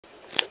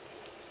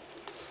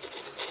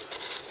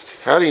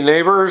Howdy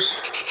neighbors,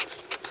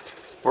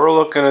 we're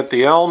looking at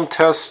the Elm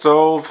test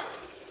stove,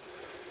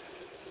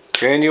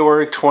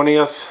 January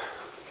 20th,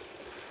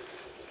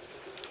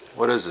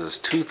 what is this,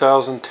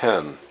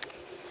 2010.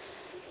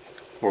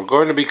 We're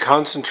going to be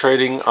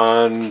concentrating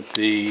on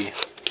the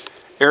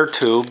air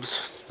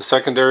tubes, the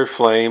secondary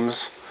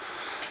flames.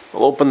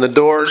 We'll open the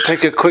door and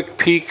take a quick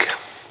peek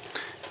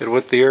at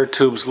what the air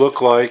tubes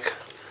look like.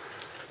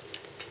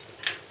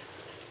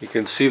 You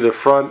can see the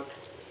front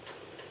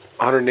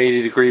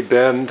 180 degree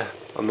bend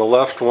on the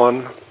left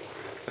one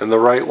and the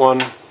right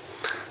one.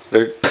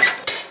 There are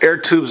air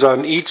tubes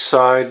on each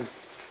side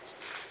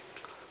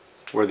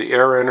where the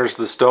air enters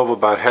the stove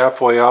about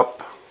halfway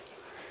up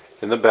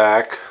in the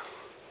back,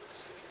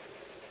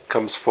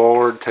 comes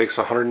forward, takes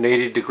a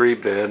 180 degree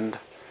bend,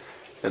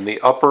 and the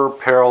upper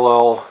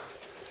parallel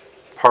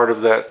part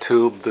of that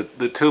tube,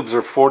 the tubes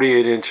are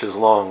 48 inches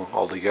long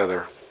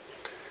altogether.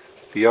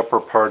 The upper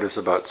part is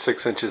about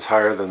 6 inches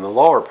higher than the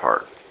lower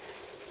part.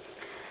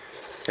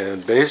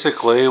 And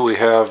basically we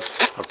have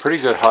a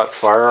pretty good hot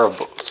fire,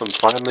 some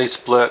finely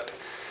split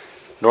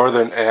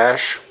northern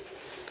ash,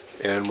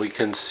 and we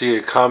can see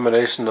a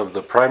combination of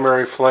the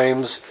primary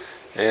flames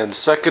and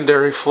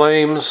secondary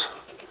flames.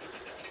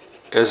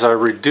 As I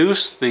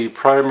reduce the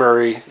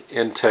primary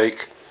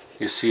intake,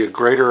 you see a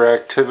greater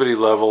activity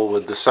level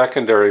with the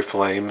secondary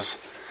flames.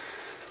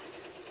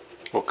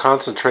 We'll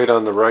concentrate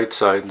on the right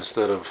side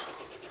instead of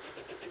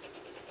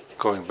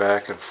going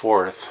back and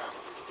forth.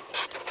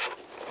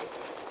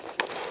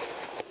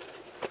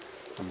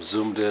 I'm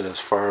zoomed in as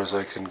far as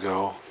I can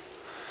go.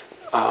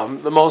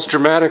 The most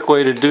dramatic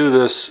way to do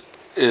this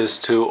is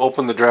to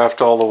open the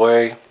draft all the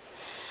way,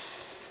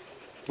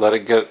 let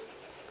it get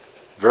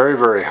very,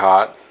 very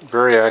hot,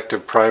 very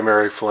active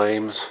primary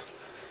flames.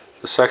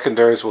 The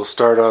secondaries will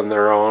start on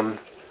their own,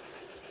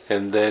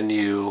 and then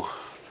you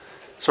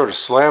sort of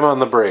slam on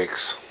the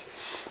brakes.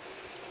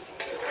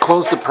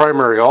 Close the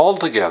primary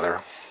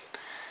altogether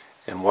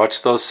and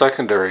watch those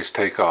secondaries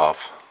take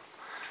off.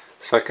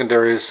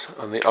 Secondaries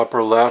on the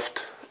upper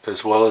left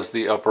as well as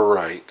the upper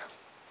right.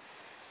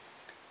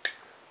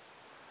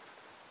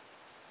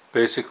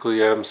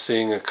 Basically I'm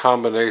seeing a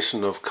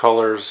combination of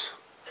colors.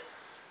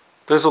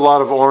 There's a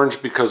lot of orange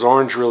because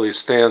orange really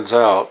stands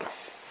out.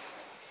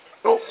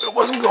 Oh, it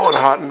wasn't going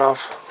hot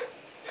enough.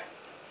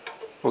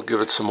 We'll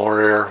give it some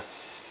more air.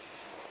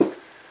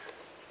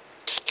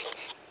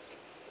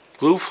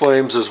 Blue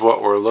flames is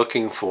what we're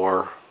looking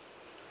for.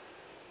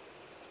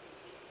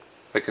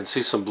 I can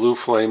see some blue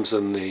flames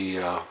in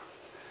the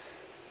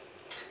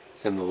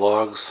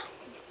logs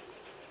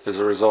as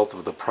a result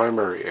of the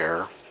primary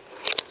air.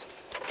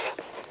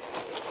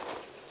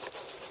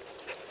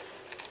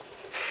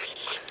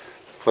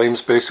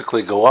 Flames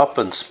basically go up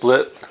and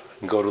split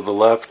and go to the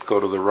left, go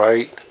to the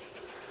right,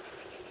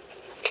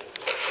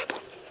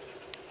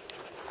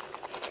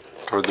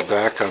 toward the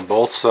back on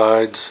both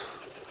sides.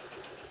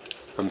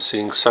 I'm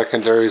seeing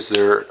secondaries.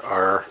 There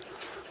are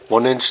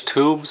 1-inch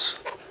tubes,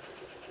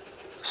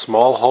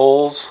 small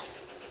holes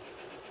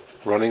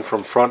running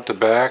from front to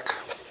back.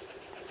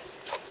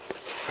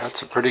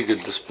 That's a pretty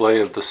good display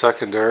of the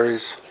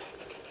secondaries.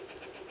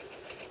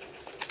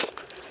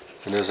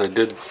 And as I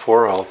did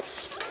before, I'll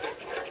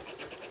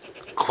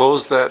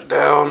close that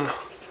down.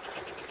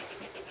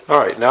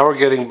 Alright, now we're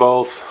getting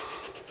both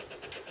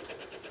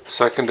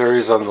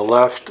secondaries on the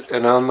left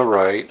and on the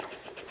right.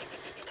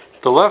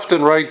 The left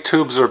and right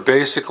tubes are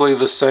basically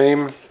the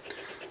same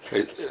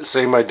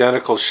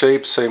identical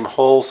shape, same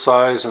hole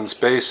size and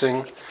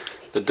spacing.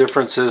 The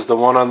difference is the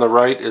one on the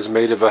right is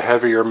made of a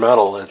heavier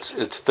metal.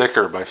 It's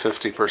thicker by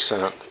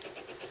 50%.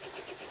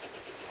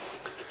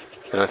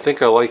 And I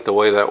think I like the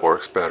way that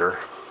works better.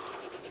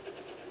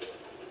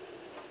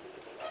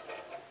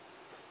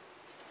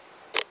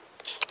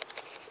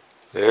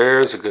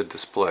 There's a good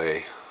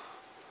display.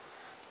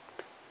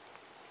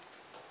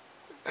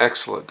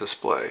 Excellent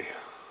display.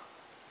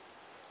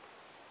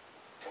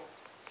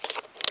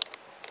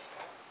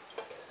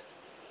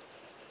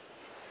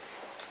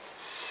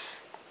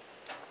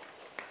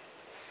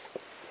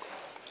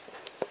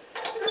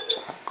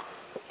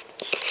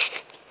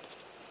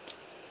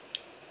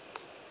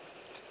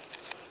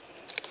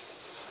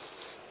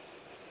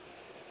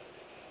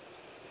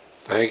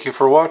 Thank you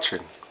for watching.